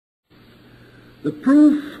The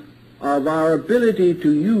proof of our ability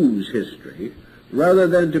to use history rather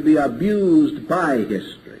than to be abused by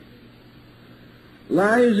history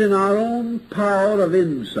lies in our own power of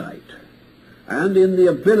insight and in the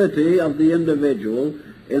ability of the individual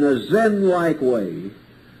in a Zen-like way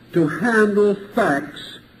to handle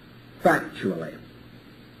facts factually.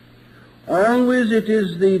 Always it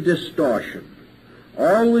is the distortion,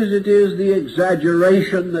 always it is the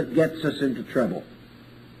exaggeration that gets us into trouble.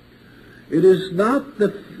 It is not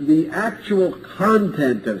the actual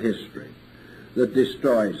content of history that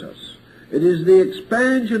destroys us. It is the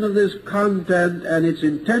expansion of this content and its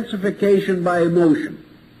intensification by emotion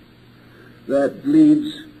that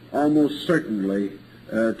leads almost certainly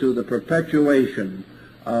to the perpetuation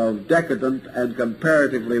of decadent and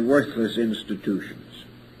comparatively worthless institutions.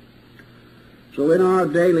 So in our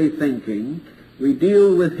daily thinking, we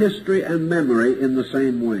deal with history and memory in the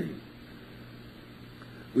same way.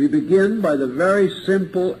 We begin by the very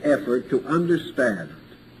simple effort to understand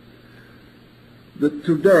that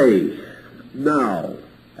today, now,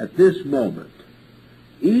 at this moment,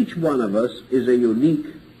 each one of us is a unique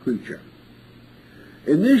creature.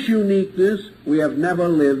 In this uniqueness, we have never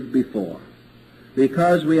lived before,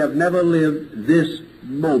 because we have never lived this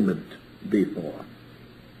moment before.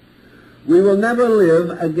 We will never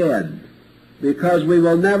live again, because we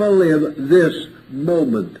will never live this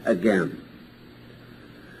moment again.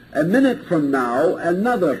 A minute from now,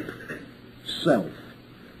 another self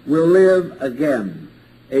will live again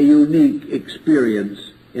a unique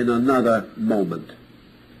experience in another moment.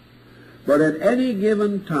 But at any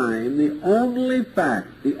given time, the only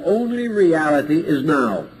fact, the only reality is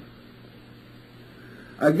now.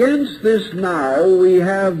 Against this now, we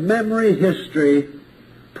have memory, history,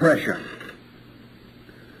 pressure.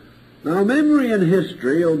 Now, memory and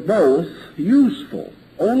history are both useful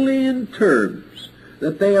only in terms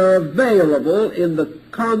that they are available in the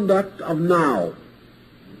conduct of now.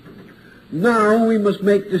 Now we must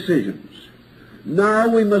make decisions. Now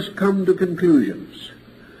we must come to conclusions.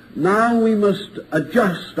 Now we must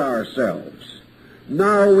adjust ourselves.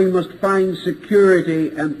 Now we must find security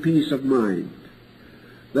and peace of mind.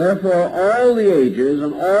 Therefore, all the ages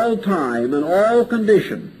and all time and all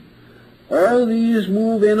condition, all these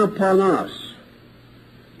move in upon us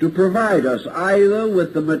to provide us either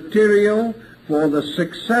with the material for the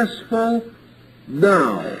successful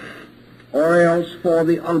now, or else for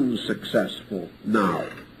the unsuccessful now.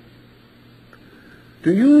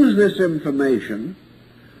 To use this information,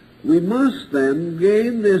 we must then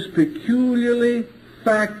gain this peculiarly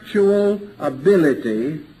factual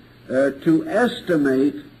ability to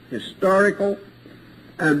estimate historical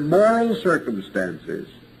and moral circumstances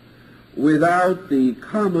without the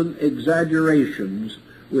common exaggerations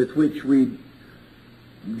with which we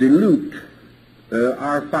dilute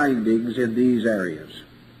our findings in these areas.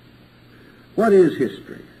 What is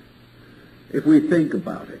history? If we think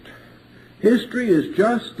about it, history is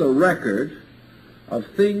just the record of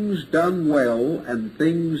things done well and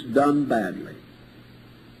things done badly,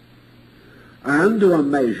 and to a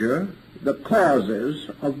measure the causes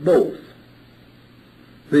of both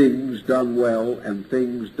things done well and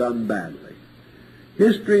things done badly.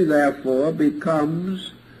 History, therefore,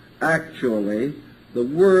 becomes actually the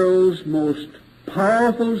world's most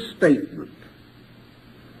powerful statement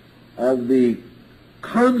of the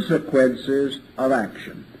consequences of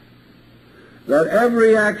action. That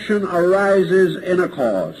every action arises in a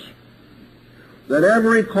cause. That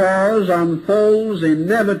every cause unfolds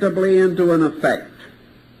inevitably into an effect.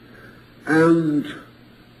 And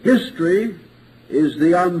history is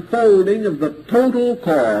the unfolding of the total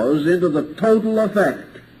cause into the total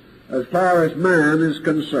effect as far as man is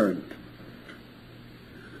concerned.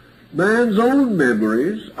 Man's own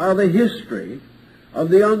memories are the history of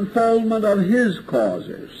the unfoldment of his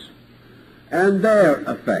causes and their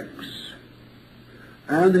effects.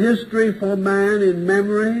 And history for man in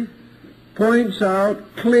memory points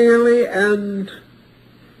out clearly and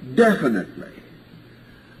definitely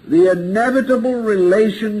the inevitable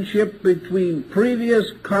relationship between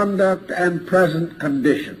previous conduct and present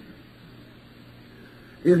condition.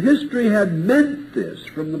 If history had meant this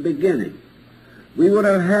from the beginning, we would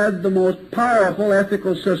have had the most powerful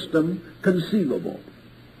ethical system conceivable,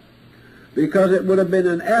 because it would have been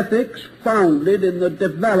an ethics founded in the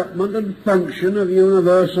development and function of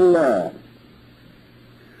universal law.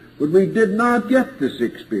 But we did not get this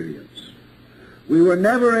experience. We were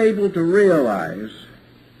never able to realize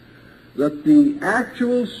that the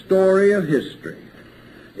actual story of history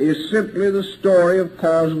is simply the story of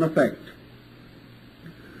cause and effect.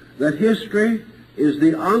 That history is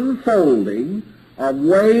the unfolding of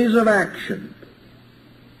ways of action,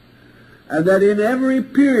 and that in every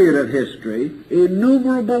period of history,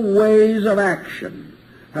 innumerable ways of action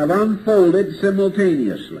have unfolded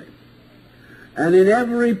simultaneously. And in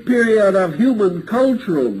every period of human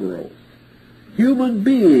cultural growth, human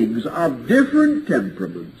beings of different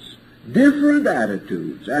temperaments, different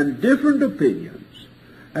attitudes, and different opinions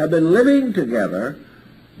have been living together,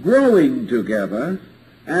 growing together,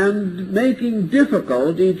 and making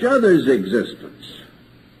difficult each other's existence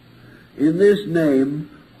in this name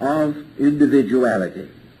of individuality.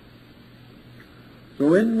 So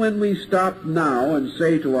when we stop now and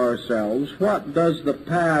say to ourselves, what does the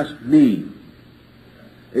past mean?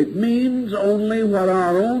 It means only what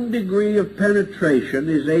our own degree of penetration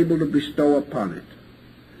is able to bestow upon it.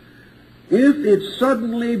 If it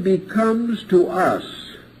suddenly becomes to us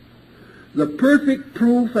the perfect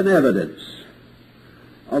proof and evidence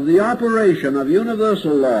of the operation of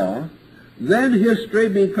universal law, then history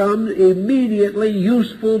becomes immediately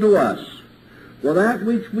useful to us. For that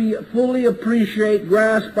which we fully appreciate,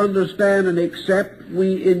 grasp, understand, and accept,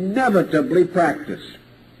 we inevitably practice.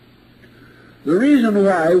 The reason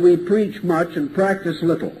why we preach much and practice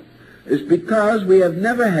little is because we have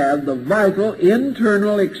never had the vital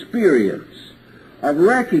internal experience of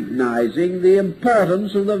recognizing the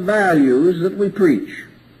importance of the values that we preach.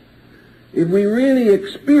 If we really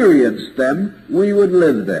experienced them, we would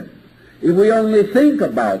live them. If we only think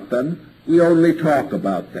about them, we only talk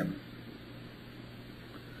about them.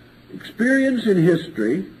 Experience in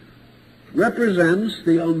history represents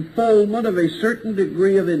the unfoldment of a certain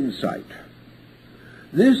degree of insight.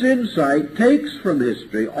 This insight takes from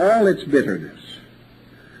history all its bitterness,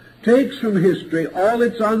 takes from history all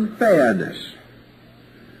its unfairness,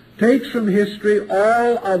 takes from history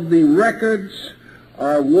all of the records,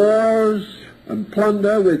 wars, and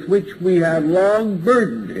plunder with which we have long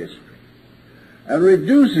burdened history, and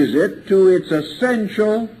reduces it to its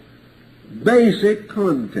essential, basic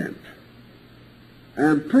content,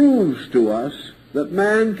 and proves to us that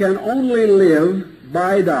man can only live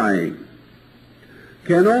by dying,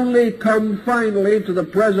 can only come finally to the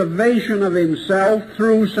preservation of himself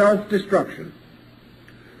through self-destruction,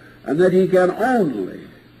 and that he can only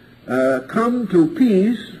come to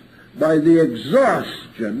peace by the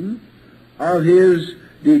exhaustion of his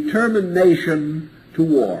determination to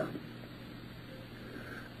war.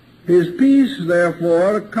 His peace,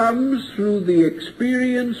 therefore, comes through the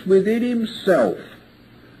experience within himself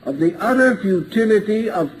of the utter futility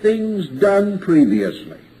of things done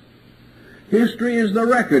previously. History is the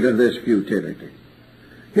record of this futility.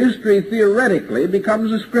 History theoretically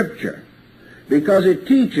becomes a scripture because it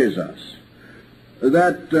teaches us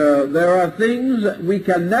that there are things that we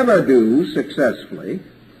can never do successfully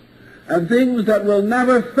and things that will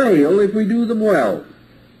never fail if we do them well.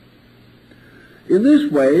 In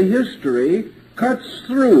this way, history cuts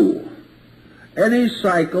through any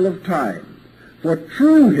cycle of time, for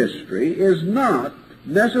true history is not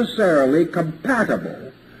necessarily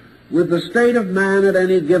compatible with the state of man at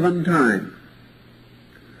any given time.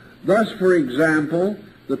 Thus, for example,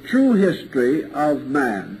 the true history of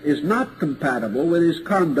man is not compatible with his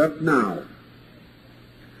conduct now.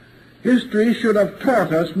 History should have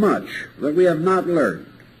taught us much that we have not learned.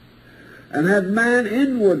 And had man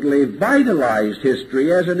inwardly vitalized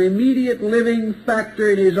history as an immediate living factor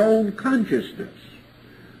in his own consciousness,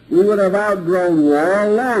 we would have outgrown war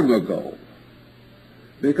long ago,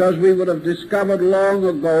 because we would have discovered long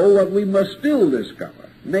ago what we must still discover,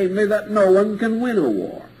 namely that no one can win a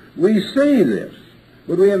war. We say this,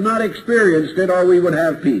 but we have not experienced it, or we would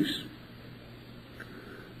have peace.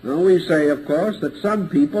 Now we say, of course, that some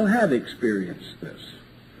people have experienced this,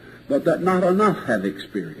 but that not enough have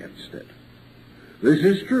experienced it. This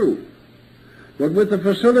is true. But with the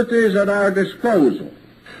facilities at our disposal,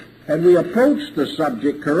 had we approached the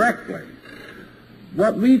subject correctly,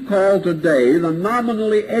 what we call today the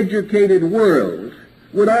nominally educated world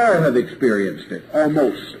would all have experienced it, or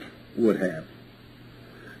most would have.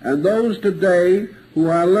 And those today who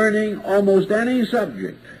are learning almost any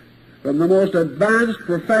subject, from the most advanced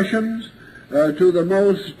professions to the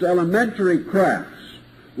most elementary crafts,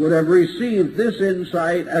 would have received this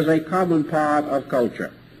insight as a common part of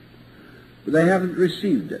culture. But they haven't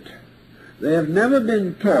received it. They have never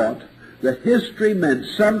been taught that history meant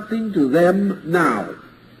something to them now.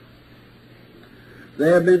 They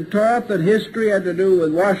have been taught that history had to do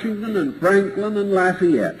with Washington and Franklin and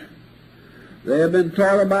Lafayette. They have been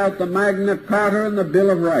taught about the Magna Carta and the Bill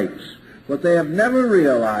of Rights, but they have never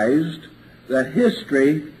realized that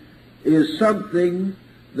history is something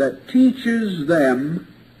that teaches them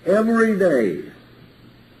every day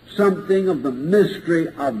something of the mystery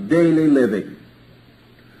of daily living.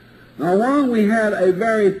 Now, while we had a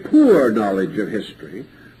very poor knowledge of history,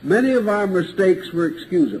 many of our mistakes were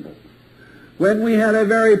excusable. When we had a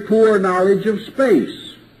very poor knowledge of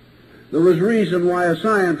space, there was reason why a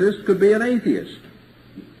scientist could be an atheist.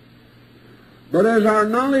 But as our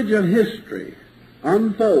knowledge of history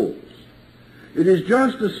unfolds, it is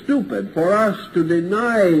just as stupid for us to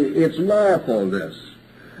deny its lawfulness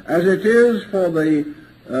as it is for the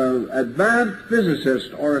advanced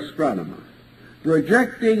physicist or astronomer,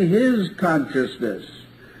 projecting his consciousness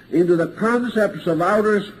into the concepts of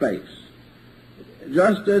outer space,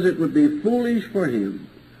 just as it would be foolish for him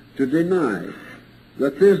to deny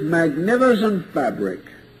that this magnificent fabric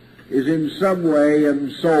is in some way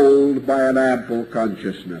ensouled by an ample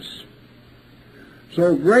consciousness.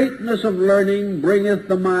 So greatness of learning bringeth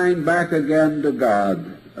the mind back again to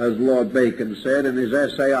God, as Lord Bacon said in his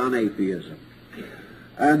essay on atheism.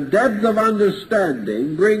 And depth of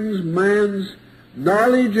understanding brings man's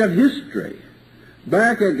knowledge of history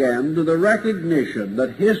back again to the recognition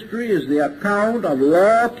that history is the account of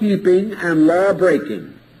law-keeping and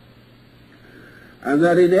law-breaking, and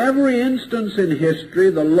that in every instance in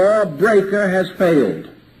history the law-breaker has failed,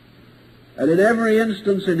 and in every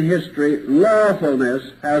instance in history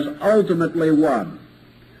lawfulness has ultimately won.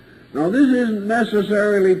 Now, this isn't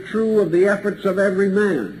necessarily true of the efforts of every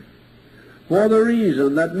man, for the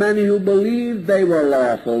reason that many who believed they were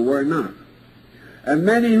lawful were not, and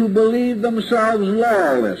many who believed themselves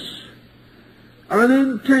lawless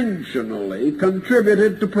unintentionally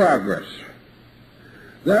contributed to progress.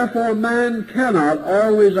 Therefore, man cannot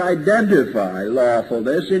always identify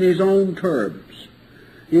lawfulness in his own terms.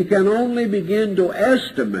 He can only begin to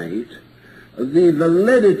estimate the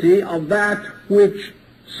validity of that which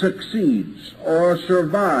succeeds or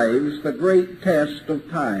survives the great test of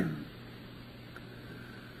time.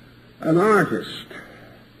 An artist,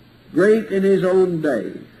 great in his own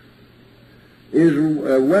day, is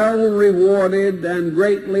well rewarded and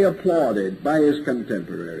greatly applauded by his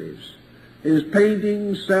contemporaries. His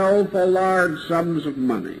paintings sell for large sums of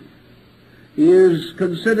money. He is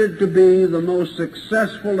considered to be the most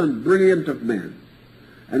successful and brilliant of men.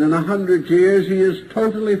 And in 100 years he is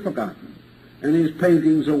totally forgotten, and his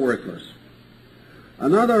paintings are worthless.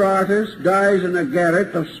 Another artist dies in a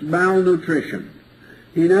garret of malnutrition.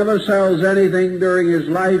 He never sells anything during his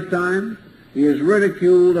lifetime. He is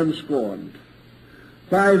ridiculed and scorned.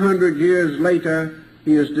 500 years later,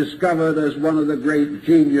 he is discovered as one of the great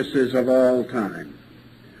geniuses of all time.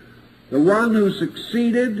 The one who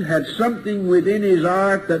succeeded had something within his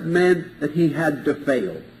art that meant that he had to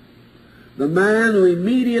fail. The man who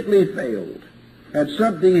immediately failed had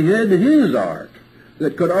something in his art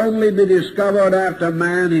that could only be discovered after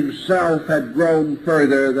man himself had grown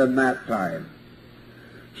further than that time.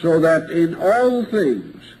 So that in all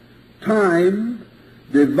things, time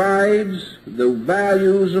divides the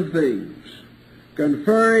values of things,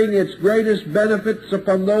 conferring its greatest benefits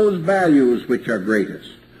upon those values which are greatest.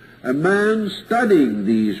 A man studying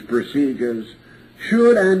these procedures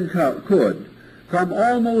should and could come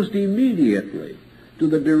almost immediately to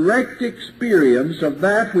the direct experience of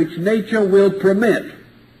that which nature will permit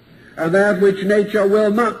and that which nature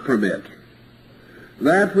will not permit,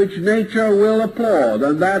 that which nature will applaud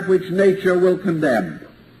and that which nature will condemn,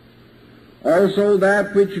 also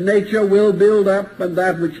that which nature will build up and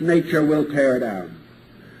that which nature will tear down.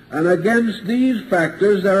 And against these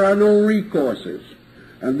factors there are no recourses,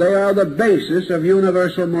 and they are the basis of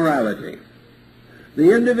universal morality.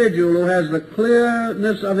 The individual who has the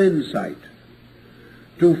clearness of insight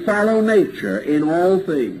to follow nature in all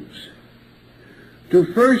things, to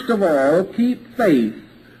first of all keep faith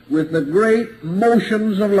with the great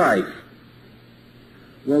motions of life,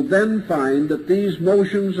 will then find that these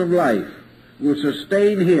motions of life will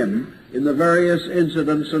sustain him in the various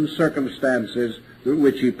incidents and circumstances through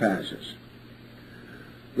which he passes.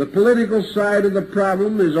 The political side of the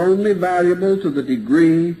problem is only valuable to the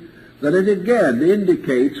degree that it again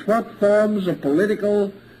indicates what forms of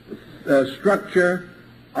political structure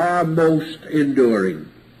are most enduring.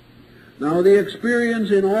 Now, the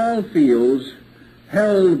experience in all fields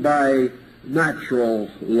held by natural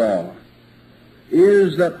law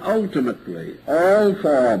is that ultimately all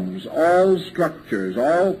forms, all structures,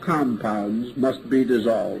 all compounds must be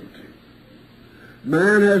dissolved.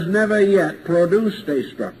 Man has never yet produced a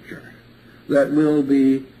structure that will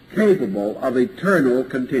be capable of eternal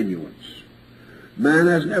continuance. Man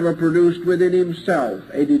has never produced within himself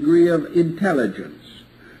a degree of intelligence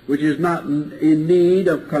which is not in need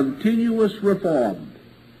of continuous reform.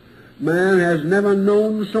 Man has never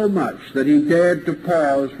known so much that he dared to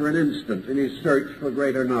pause for an instant in his search for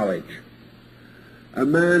greater knowledge. A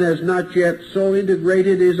man has not yet so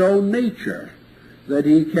integrated his own nature that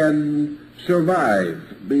he can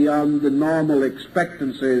survive beyond the normal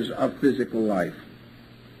expectancies of physical life.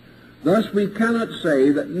 Thus we cannot say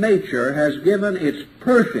that nature has given its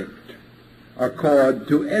perfect accord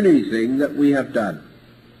to anything that we have done.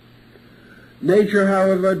 Nature,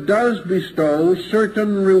 however, does bestow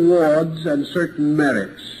certain rewards and certain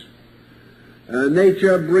merits.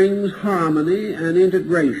 Nature brings harmony and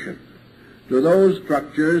integration to those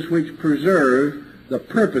structures which preserve the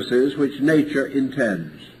purposes which nature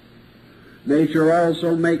intends. Nature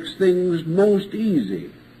also makes things most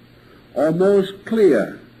easy or most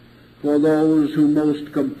clear for those who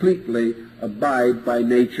most completely abide by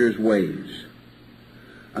nature's ways.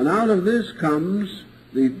 And out of this comes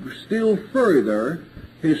the still further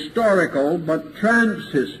historical but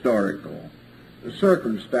trans-historical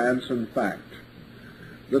circumstance and fact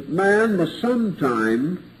that man must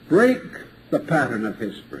sometime break the pattern of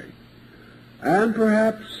history and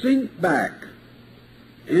perhaps sink back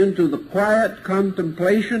into the quiet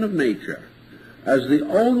contemplation of nature as the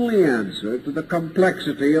only answer to the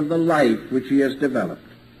complexity of the life which he has developed.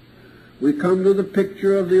 We come to the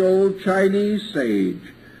picture of the old Chinese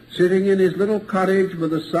sage sitting in his little cottage by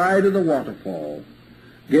the side of the waterfall,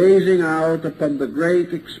 gazing out upon the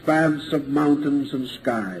great expanse of mountains and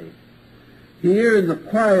sky. Here in the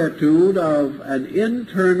quietude of an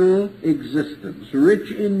internal existence,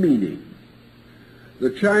 rich in meaning,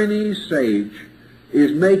 the Chinese sage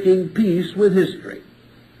is making peace with history.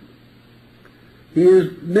 He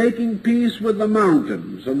is making peace with the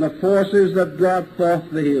mountains and the forces that brought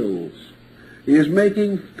forth the hills. He is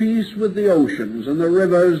making peace with the oceans and the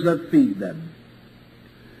rivers that feed them.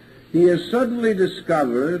 He has suddenly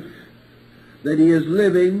discovered that he is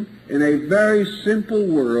living in a very simple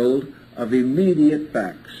world of immediate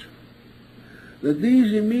facts. That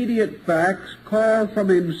these immediate facts call from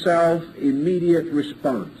himself immediate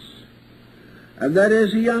response. And that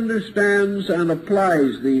as he understands and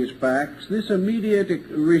applies these facts, this immediate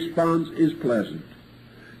response is pleasant,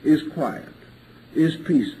 is quiet, is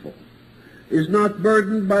peaceful, is not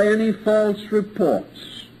burdened by any false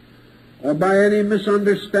reports or by any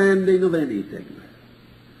misunderstanding of anything.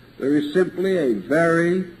 There is simply a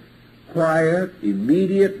very quiet,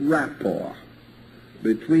 immediate rapport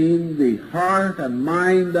between the heart and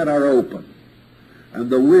mind that are open and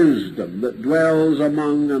the wisdom that dwells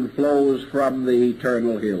among and flows from the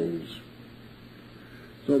eternal hills.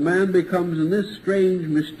 So man becomes in this strange,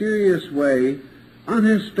 mysterious way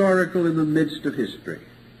unhistorical in the midst of history.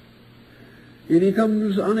 He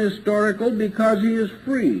becomes unhistorical because he is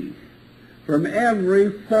free from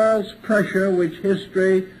every false pressure which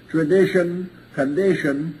history, tradition,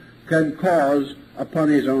 condition can cause upon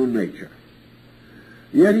his own nature.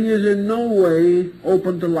 Yet he is in no way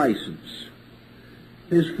open to license.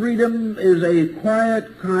 His freedom is a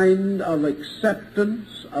quiet kind of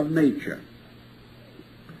acceptance of nature.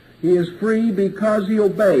 He is free because he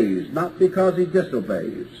obeys, not because he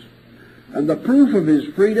disobeys. And the proof of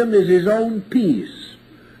his freedom is his own peace,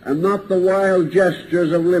 and not the wild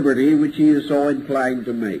gestures of liberty which he is so inclined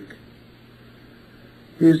to make.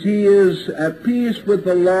 He is at peace with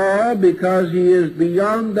the law because he is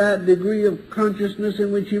beyond that degree of consciousness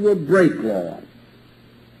in which he will break law.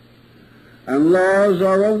 And laws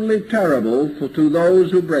are only terrible to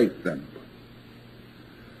those who break them.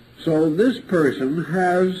 So this person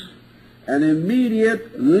has an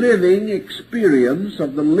immediate living experience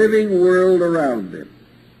of the living world around him.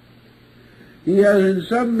 He has in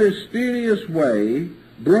some mysterious way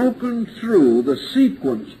broken through the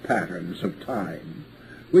sequence patterns of time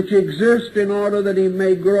which exist in order that he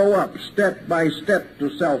may grow up step by step to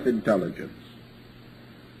self-intelligence.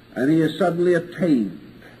 And he has suddenly attained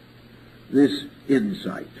this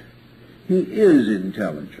insight. He is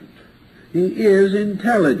intelligent. He is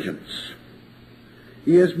intelligence.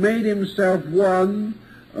 He has made himself one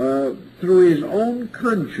through his own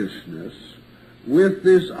consciousness with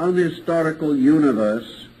this unhistorical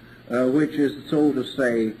universe, which is, so to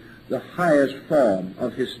say, the highest form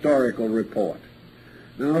of historical report.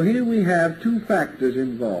 Now here we have two factors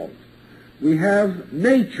involved. We have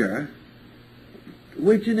nature,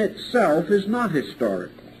 which in itself is not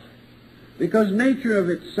historical, because nature of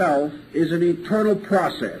itself is an eternal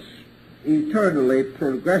process, eternally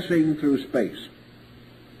progressing through space.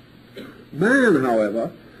 Man,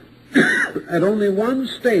 however, at only one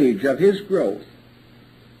stage of his growth,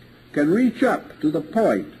 can reach up to the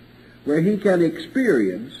point where he can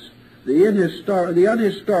experience the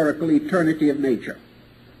unhistorical eternity of nature.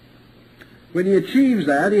 When he achieves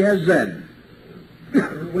that, he has Zen.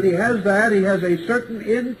 When he has that, he has a certain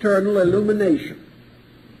internal illumination.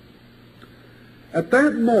 At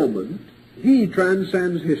that moment, he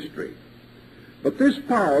transcends history. But this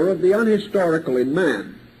power of the unhistorical in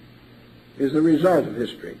man is the result of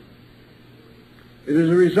history. It is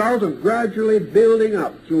a result of gradually building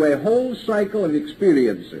up through a whole cycle of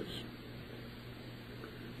experiences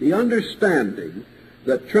the understanding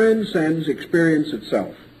that transcends experience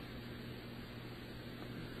itself.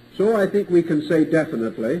 So I think we can say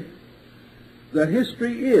definitely that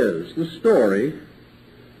history is the story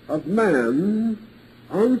of man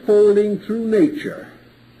unfolding through nature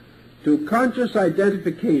to conscious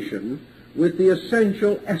identification with the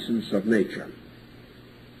essential essence of nature.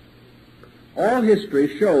 All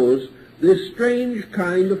history shows this strange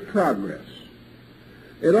kind of progress.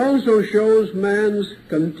 It also shows man's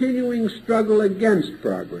continuing struggle against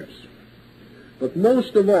progress. But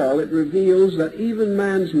most of all, it reveals that even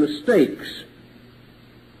man's mistakes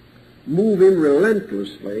move him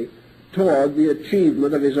relentlessly toward the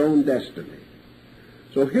achievement of his own destiny.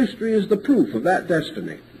 So history is the proof of that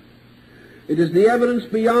destiny. It is the evidence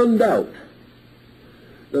beyond doubt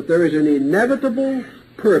that there is an inevitable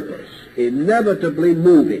purpose, inevitably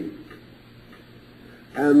moving.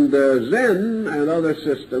 And Zen and other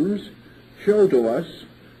systems show to us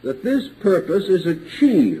that this purpose is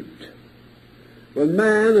achieved when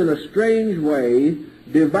man, in a strange way,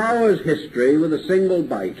 devours history with a single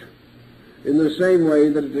bite, in the same way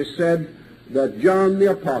that it is said that John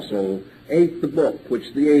the Apostle ate the book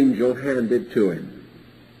which the angel handed to him.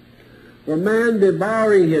 For man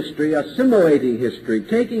devouring history, assimilating history,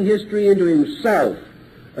 taking history into himself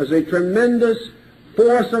as a tremendous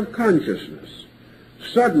force of consciousness,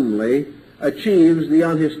 suddenly achieves the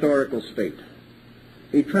unhistorical state.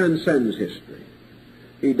 He transcends history.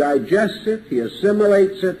 He digests it, he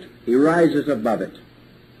assimilates it, he rises above it.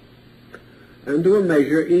 And to a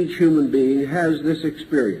measure, each human being has this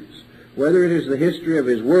experience, whether it is the history of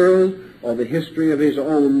his world or the history of his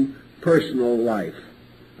own personal life,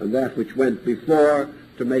 and that which went before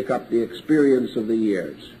to make up the experience of the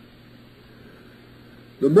years.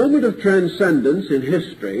 The moment of transcendence in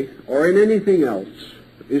history, or in anything else,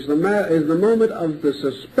 is the moment of the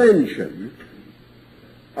suspension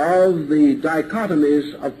of the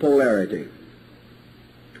dichotomies of polarity.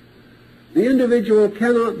 The individual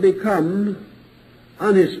cannot become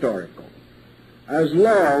unhistorical as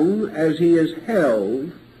long as he is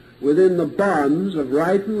held within the bonds of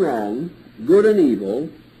right and wrong, good and evil,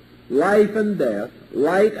 life and death,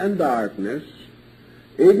 light and darkness,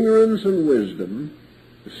 ignorance and wisdom,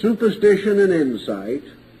 superstition and insight,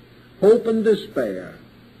 hope and despair,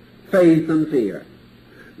 faith and fear.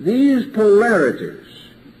 These polarities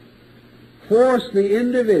force the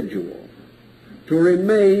individual to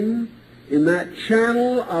remain in that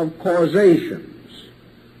channel of causations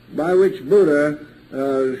by which Buddha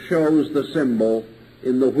shows the symbol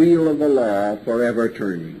in the wheel of the law forever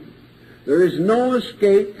turning. There is no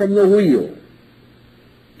escape from the wheel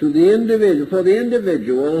to the individual, for the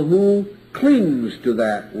individual who clings to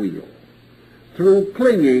that wheel through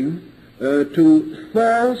clinging to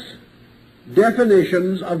false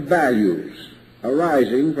definitions of values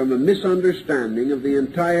arising from a misunderstanding of the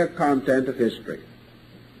entire content of history.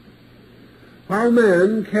 How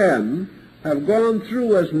man can have gone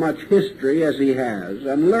through as much history as he has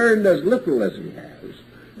and learned as little as he has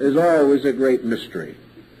is always a great mystery.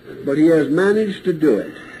 But he has managed to do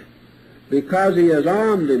it because he has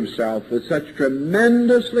armed himself with such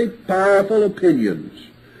tremendously powerful opinions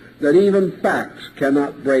that even facts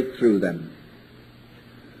cannot break through them.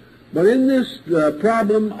 But in this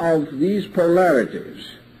problem of these polarities,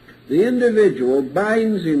 the individual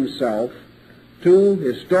binds himself to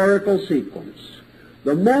historical sequence.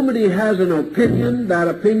 The moment he has an opinion, that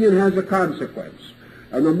opinion has a consequence.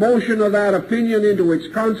 And the motion of that opinion into its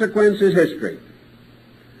consequence is history.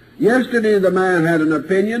 Yesterday the man had an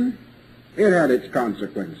opinion, it had its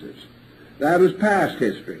consequences. That was past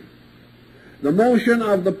history. The motion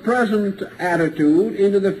of the present attitude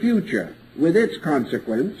into the future with its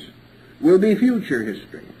consequence will be future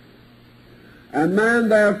history. And man,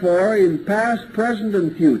 therefore, in past, present,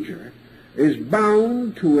 and future, is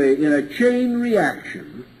bound to in a chain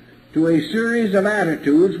reaction to a series of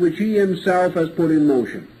attitudes which he himself has put in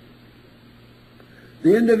motion.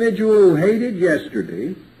 The individual who hated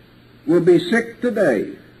yesterday will be sick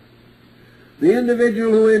today. The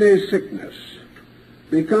individual who in his sickness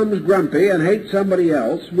becomes grumpy and hates somebody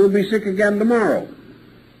else will be sick again tomorrow.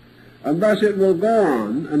 And thus it will go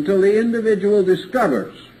on until the individual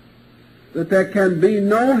discovers that there can be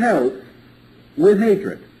no help with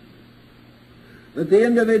hatred, that the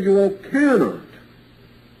individual cannot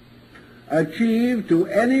achieve to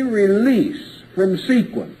any release from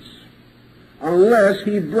sequence unless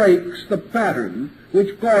he breaks the pattern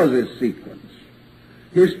which causes sequence.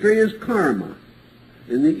 History is karma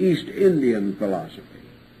in the East Indian philosophy.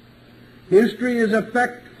 History is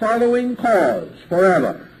effect following cause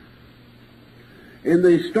forever. In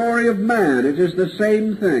the story of man, it is the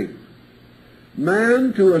same thing.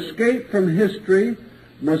 Man, to escape from history,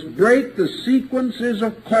 must break the sequences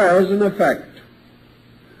of cause and effect.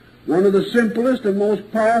 One of the simplest and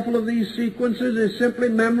most powerful of these sequences is simply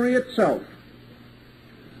memory itself.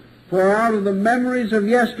 For out of the memories of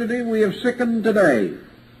yesterday we have sickened today.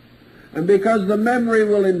 And because the memory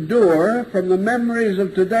will endure, from the memories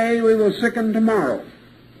of today we will sicken tomorrow.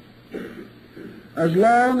 As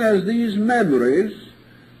long as these memories,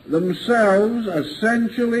 themselves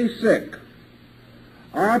essentially sick,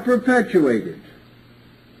 are perpetuated,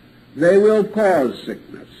 they will cause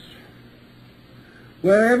sickness.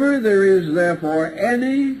 Wherever there is, therefore,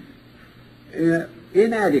 any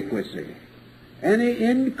inadequacy, any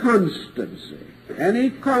inconstancy, any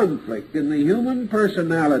conflict in the human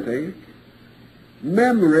personality,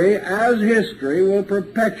 memory as history will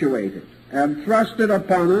perpetuate it and thrust it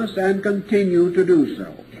upon us and continue to do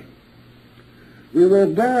so. We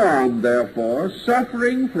will go on, therefore,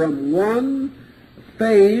 suffering from one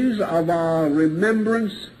phase of our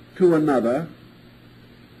remembrance to another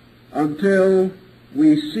until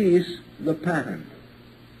we cease the pattern.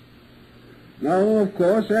 Now, of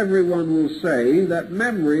course, everyone will say that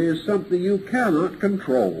memory is something you cannot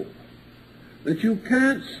control, that you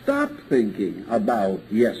can't stop thinking about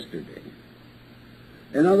yesterday.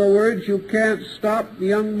 In other words, you can't stop the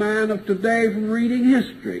young man of today from reading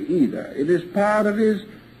history either. It is part of his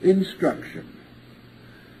instruction.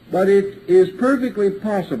 But it is perfectly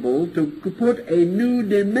possible to put a new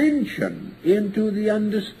dimension into the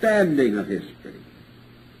understanding of history.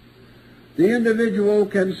 The individual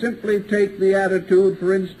can simply take the attitude,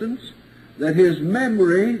 for instance, that his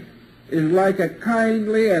memory is like a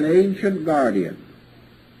kindly and ancient guardian,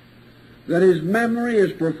 that his memory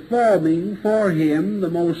is performing for him the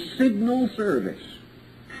most signal service,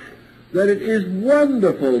 that it is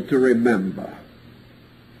wonderful to remember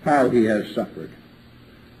how he has suffered,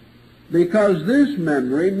 because this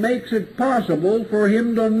memory makes it possible for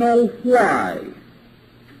him to know why.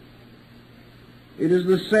 It is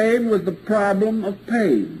the same with the problem of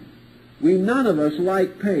pain. We none of us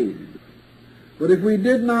like pain. But if we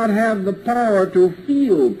did not have the power to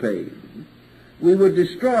feel pain, we would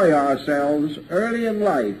destroy ourselves early in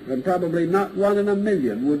life, and probably not one in a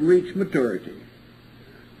million would reach maturity.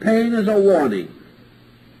 Pain is a warning,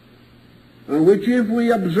 which if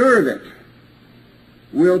we observe it,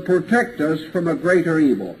 will protect us from a greater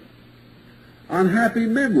evil. Unhappy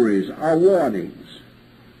memories are warnings,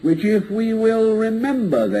 which if we will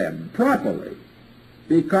remember them properly,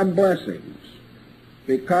 become blessings,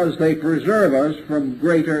 because they preserve us from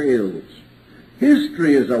greater ills.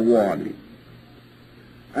 History is a warning,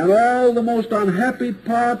 and all the most unhappy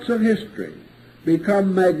parts of history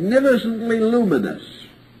become magnificently luminous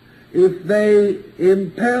if they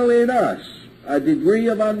impel in us a degree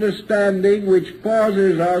of understanding which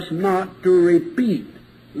causes us not to repeat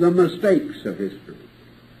the mistakes of history.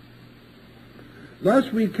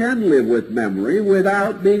 Thus we can live with memory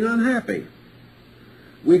without being unhappy.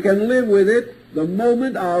 We can live with it the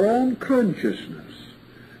moment our own consciousness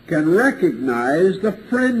can recognize the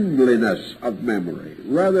friendliness of memory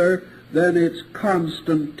rather than its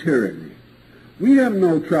constant tyranny. We have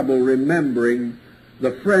no trouble remembering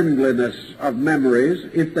the friendliness of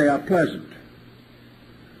memories if they are pleasant.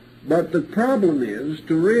 But the problem is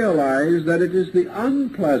to realize that it is the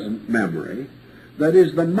unpleasant memory that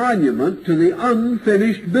is the monument to the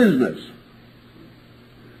unfinished business.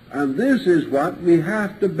 And this is what we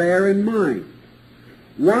have to bear in mind.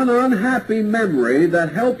 One unhappy memory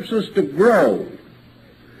that helps us to grow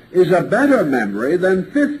is a better memory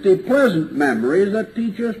than 50 pleasant memories that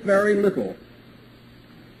teach us very little.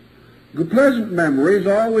 The pleasant memories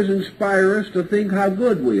always inspire us to think how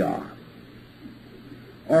good we are,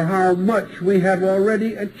 or how much we have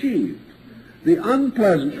already achieved. The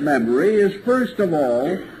unpleasant memory is, first of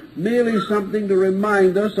all, merely something to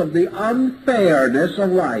remind us of the unfairness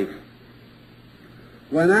of life,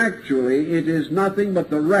 when actually it is nothing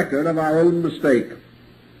but the record of our own mistake.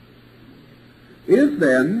 If,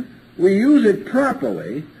 then, we use it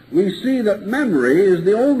properly, we see that memory is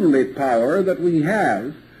the only power that we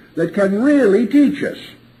have that can really teach us,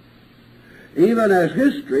 even as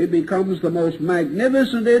history becomes the most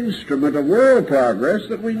magnificent instrument of world progress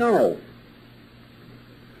that we know.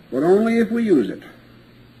 But only if we use it.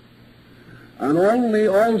 And only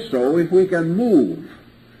also if we can move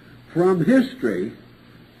from history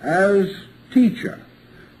as teacher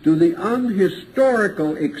to the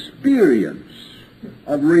unhistorical experience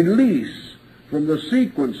of release from the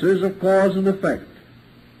sequences of cause and effect.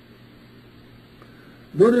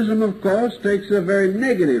 Buddhism, of course, takes a very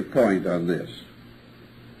negative point on this,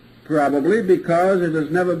 probably because it has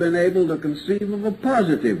never been able to conceive of a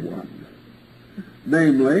positive one,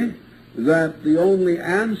 namely, that the only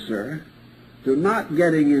answer to not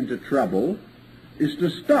getting into trouble is to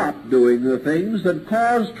stop doing the things that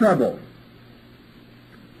cause trouble.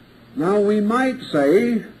 Now, we might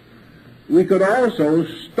say we could also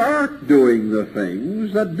start doing the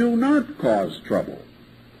things that do not cause trouble.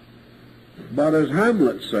 But as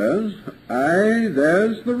Hamlet says, aye,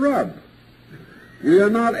 there's the rub. We are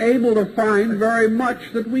not able to find very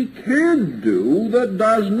much that we can do that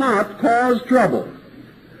does not cause trouble.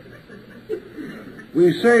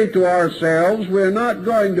 We say to ourselves, we're not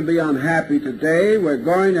going to be unhappy today, we're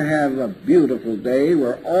going to have a beautiful day,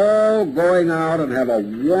 we're all going out and have a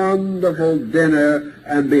wonderful dinner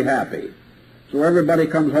and be happy. So everybody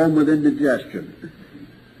comes home with indigestion.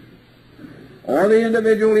 Or the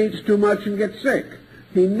individual eats too much and gets sick.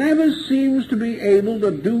 He never seems to be able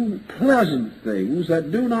to do pleasant things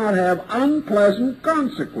that do not have unpleasant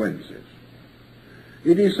consequences.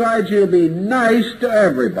 He decides he'll be nice to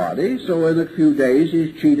everybody, so in a few days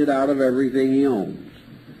he's cheated out of everything he owns.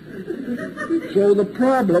 So the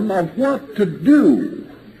problem of what to do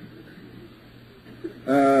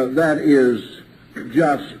that is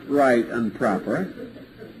just, right, and proper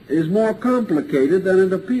is more complicated than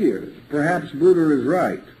it appears. Perhaps Buddha is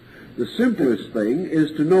right. The simplest thing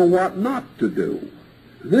is to know what not to do.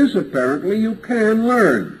 This apparently you can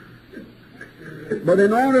learn. But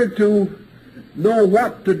in order to know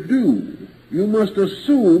what to do, you must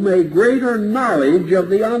assume a greater knowledge of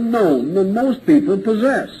the unknown than most people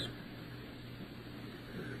possess.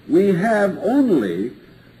 We have only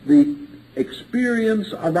the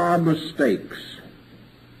experience of our mistakes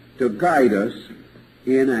to guide us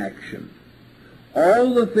in action.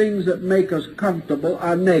 All the things that make us comfortable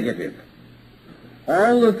are negative.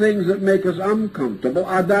 All the things that make us uncomfortable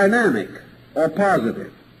are dynamic or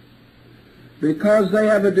positive, because they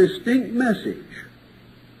have a distinct message.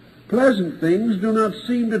 Pleasant things do not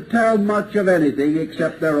seem to tell much of anything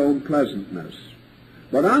except their own pleasantness.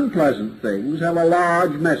 But unpleasant things have a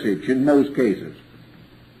large message in most cases.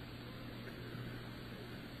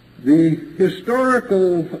 The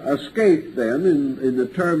historical escape, then, in the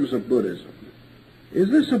terms of Buddhism, is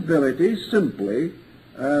this ability simply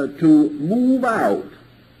to move out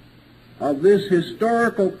of this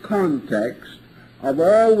historical context of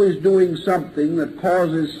always doing something that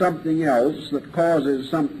causes something else, that causes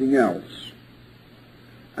something else,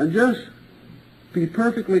 and just be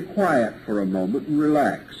perfectly quiet for a moment and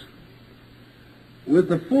relax, with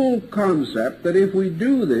the full concept that if we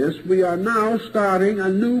do this, we are now starting a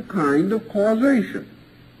new kind of causation.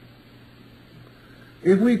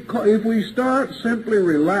 If we start simply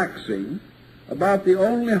relaxing, about the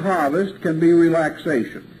only harvest can be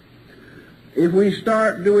relaxation. If we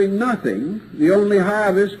start doing nothing, the only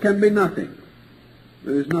harvest can be nothing.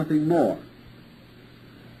 There is nothing more.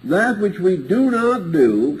 That which we do not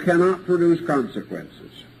do cannot produce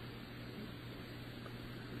consequences.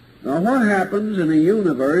 Now, what happens in a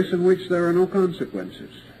universe in which there are no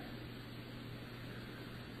consequences?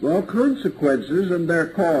 Well, consequences and their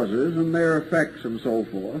causes and their effects and so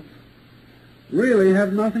forth really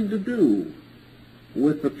have nothing to do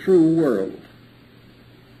with the true world.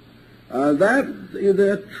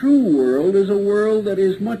 The true world is a world that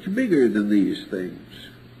is much bigger than these things.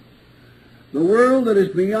 The world that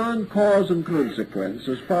is beyond cause and consequence,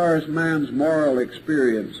 as far as man's moral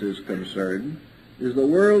experience is concerned, is the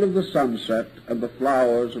world of the sunset and the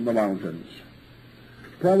flowers and the mountains.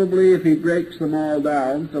 Probably if he breaks them all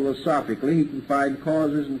down philosophically, he can find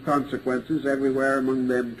causes and consequences everywhere among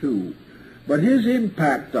them too. But his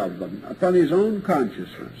impact of them upon his own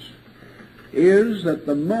consciousness is that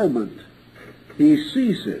the moment he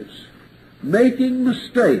ceases making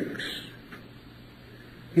mistakes,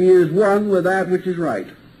 he is one with that which is right.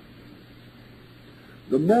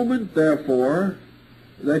 The moment, therefore,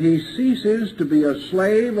 that he ceases to be a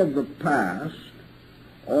slave of the past,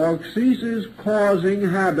 or ceases causing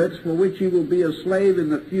habits for which he will be a slave in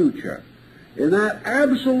the future, in that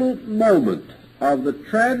absolute moment of the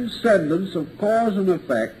transcendence of cause and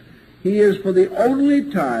effect, he is for the only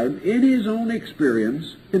time in his own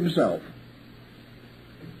experience himself.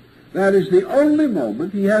 That is the only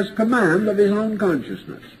moment he has command of his own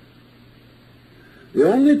consciousness. The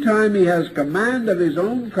only time he has command of his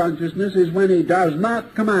own consciousness is when he does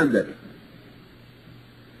not command it.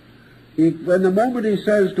 When the moment he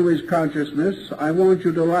says to his consciousness, I want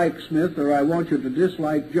you to like Smith or I want you to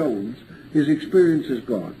dislike Jones, his experience is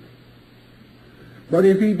gone. But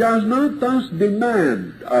if he does not thus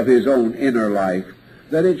demand of his own inner life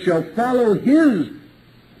that it shall follow his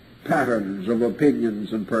patterns of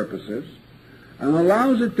opinions and purposes, and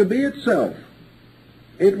allows it to be itself,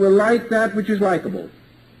 it will like that which is likable.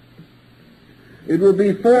 It will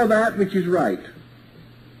be for that which is right.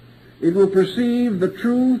 It will perceive the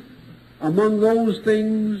truth among those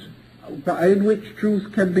things in which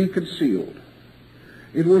truth can be concealed.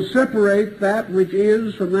 It will separate that which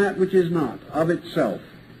is from that which is not, of itself.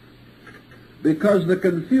 Because the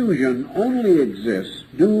confusion only exists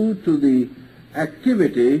due to the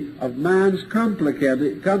activity of man's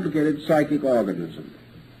complicated psychic organism.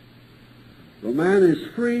 The man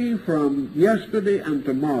is free from yesterday and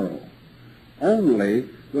tomorrow only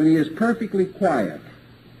when he is perfectly quiet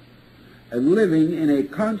and living in a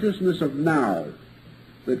consciousness of now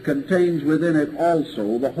that contains within it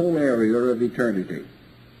also the whole area of eternity.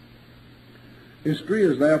 History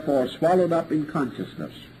is therefore swallowed up in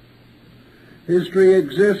consciousness. History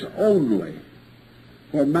exists only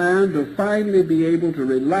for man to finally be able to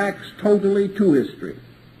relax totally to history,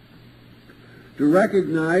 to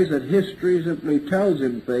recognize that history simply tells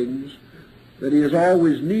him things that he has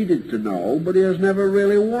always needed to know, but he has never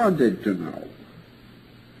really wanted to know.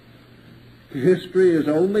 History is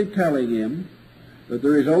only telling him that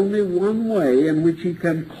there is only one way in which he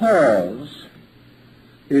can cause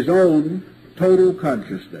his own total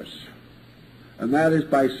consciousness, and that is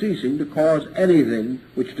by ceasing to cause anything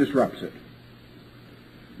which disrupts it.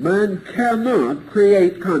 Man cannot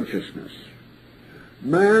create consciousness.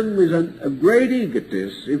 Man is a great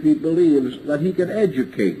egotist if he believes that he can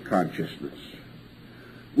educate consciousness.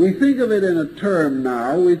 We think of it in a term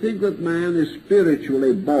now, we think that man is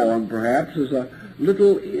spiritually born, perhaps, as a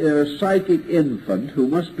little psychic infant who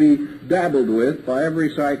must be dabbled with by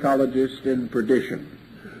every psychologist in perdition.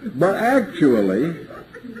 But actually,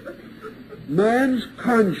 man's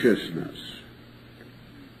consciousness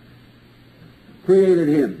created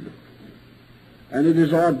him. And it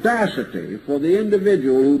is audacity for the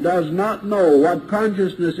individual who does not know what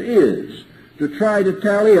consciousness is to try to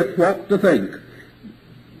tell it what to think.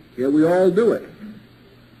 Yet we all do it.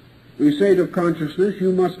 We say to consciousness,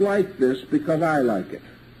 you must like this because I like it.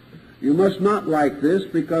 You must not like this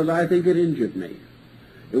because I think it injured me.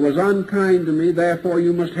 It was unkind to me, therefore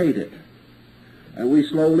you must hate it. And we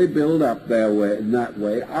slowly build up in that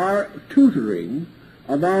way our tutoring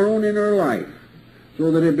of our own inner life,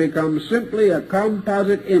 so that it becomes simply a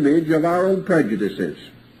composite image of our own prejudices.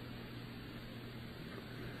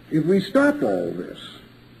 If we stop all this,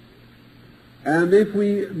 and if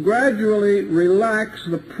we gradually relax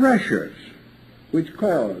the pressures which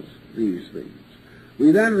cause these things,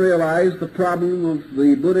 we then realize the problem of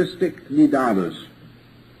the Buddhistic nidanas.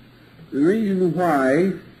 The reason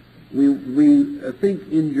why we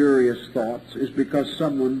think injurious thoughts is because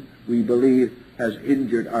someone we believe has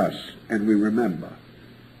injured us, and we remember.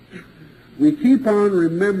 We keep on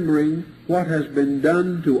remembering what has been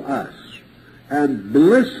done to us and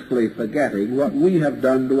blissfully forgetting what we have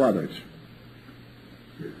done to others.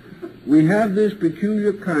 We have this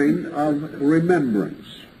peculiar kind of remembrance.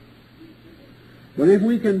 But if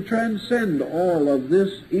we can transcend all of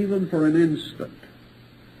this even for an instant,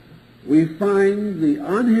 we find the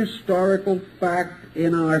unhistorical fact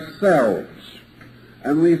in ourselves,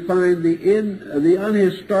 and we find the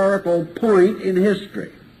unhistorical point in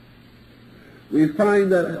history. We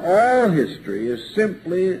find that all history is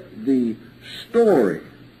simply the story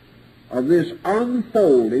of this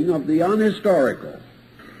unfolding of the unhistorical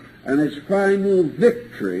and its final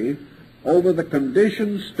victory over the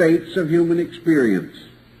conditioned states of human experience.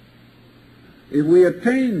 If we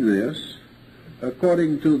attain this,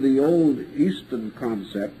 according to the old Eastern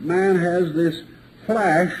concept, man has this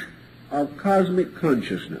flash of cosmic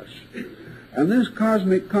consciousness. And this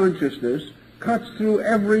cosmic consciousness cuts through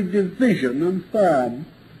every division and form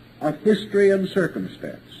of history and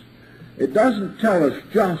circumstance. It doesn't tell us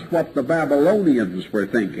just what the Babylonians were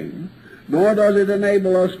thinking, nor does it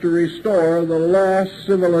enable us to restore the lost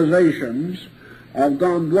civilizations of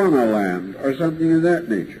Gondwana land or something of that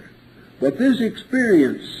nature. But this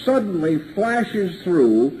experience suddenly flashes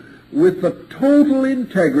through with the total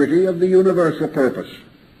integrity of the universal purpose.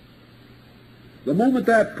 The moment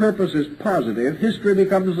that purpose is positive, history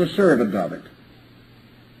becomes the servant of it.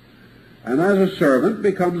 And as a servant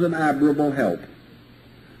becomes an admirable help.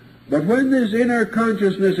 But when this inner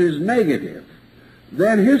consciousness is negative,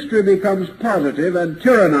 then history becomes positive and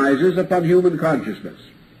tyrannizes upon human consciousness.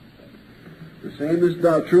 The same is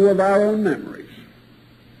true of our own memories.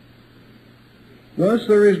 Thus,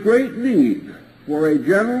 there is great need for a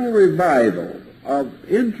general revival of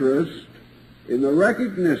interest in the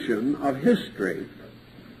recognition of history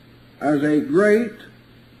as a great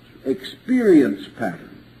experience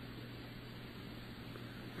pattern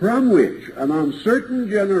from which an uncertain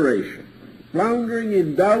generation, floundering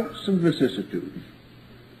in doubts and vicissitudes,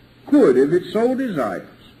 could, if it so desires,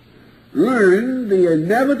 learn the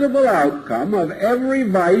inevitable outcome of every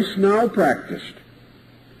vice now practiced,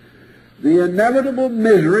 the inevitable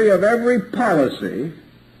misery of every policy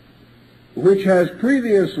which has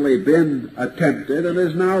previously been attempted and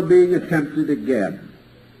is now being attempted again.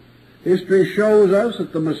 History shows us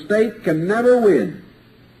that the mistake can never win.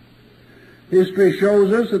 History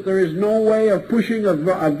shows us that there is no way of pushing a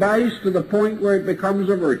vice to the point where it becomes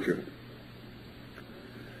a virtue.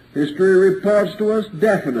 History reports to us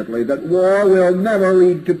definitely that war will never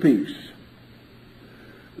lead to peace,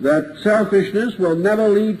 that selfishness will never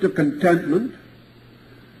lead to contentment,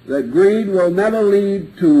 that greed will never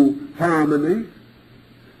lead to harmony,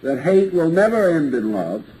 that hate will never end in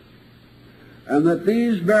love, and that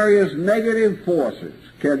these various negative forces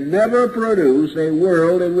can never produce a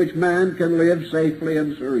world in which man can live safely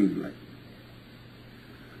and serenely.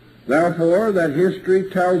 Therefore, that history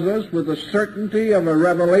tells us with the certainty of a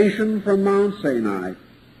revelation from Mount Sinai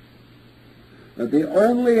that the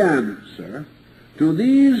only answer to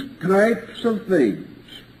these types of things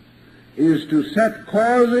is to set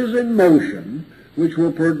causes in motion which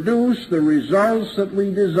will produce the results that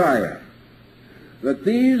we desire. That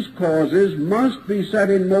these causes must be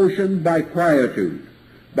set in motion by quietude,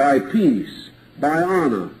 by peace, by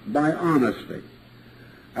honor, by honesty.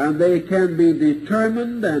 And they can be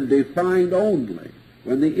determined and defined only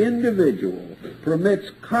when the individual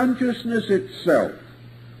permits consciousness itself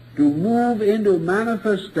to move into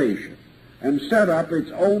manifestation and set up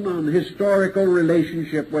its own historical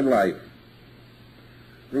relationship with life.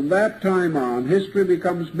 From that time on, history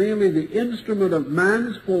becomes merely the instrument of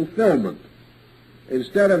man's fulfillment,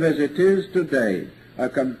 instead of, as it is today, a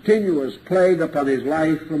continuous plague upon his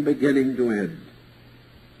life from beginning to end.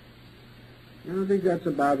 I think that's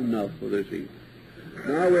about enough for this evening.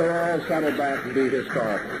 Now we'll all settle back and be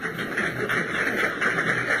historical.